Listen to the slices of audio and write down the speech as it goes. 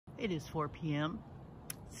It is 4 p.m.,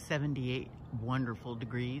 78 wonderful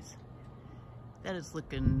degrees. That is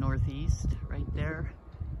looking northeast right there,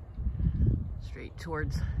 straight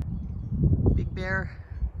towards Big Bear.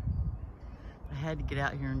 I had to get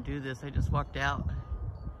out here and do this. I just walked out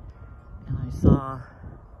and I saw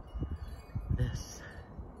this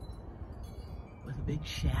with a big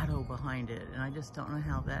shadow behind it, and I just don't know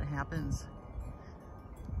how that happens.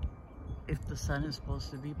 If the sun is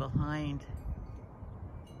supposed to be behind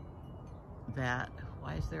that,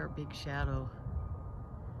 why is there a big shadow?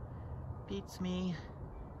 Beats me.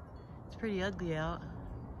 It's pretty ugly out.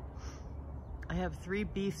 I have 3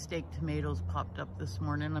 beefsteak tomatoes popped up this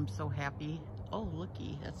morning. I'm so happy. Oh,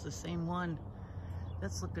 looky, that's the same one.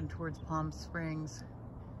 That's looking towards Palm Springs.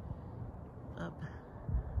 Up.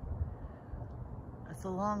 That's a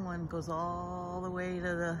long one, goes all the way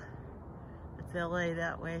to it's LA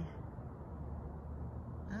that way.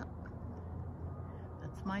 Oh,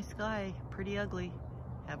 that's my sky, pretty ugly.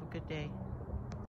 Have a good day.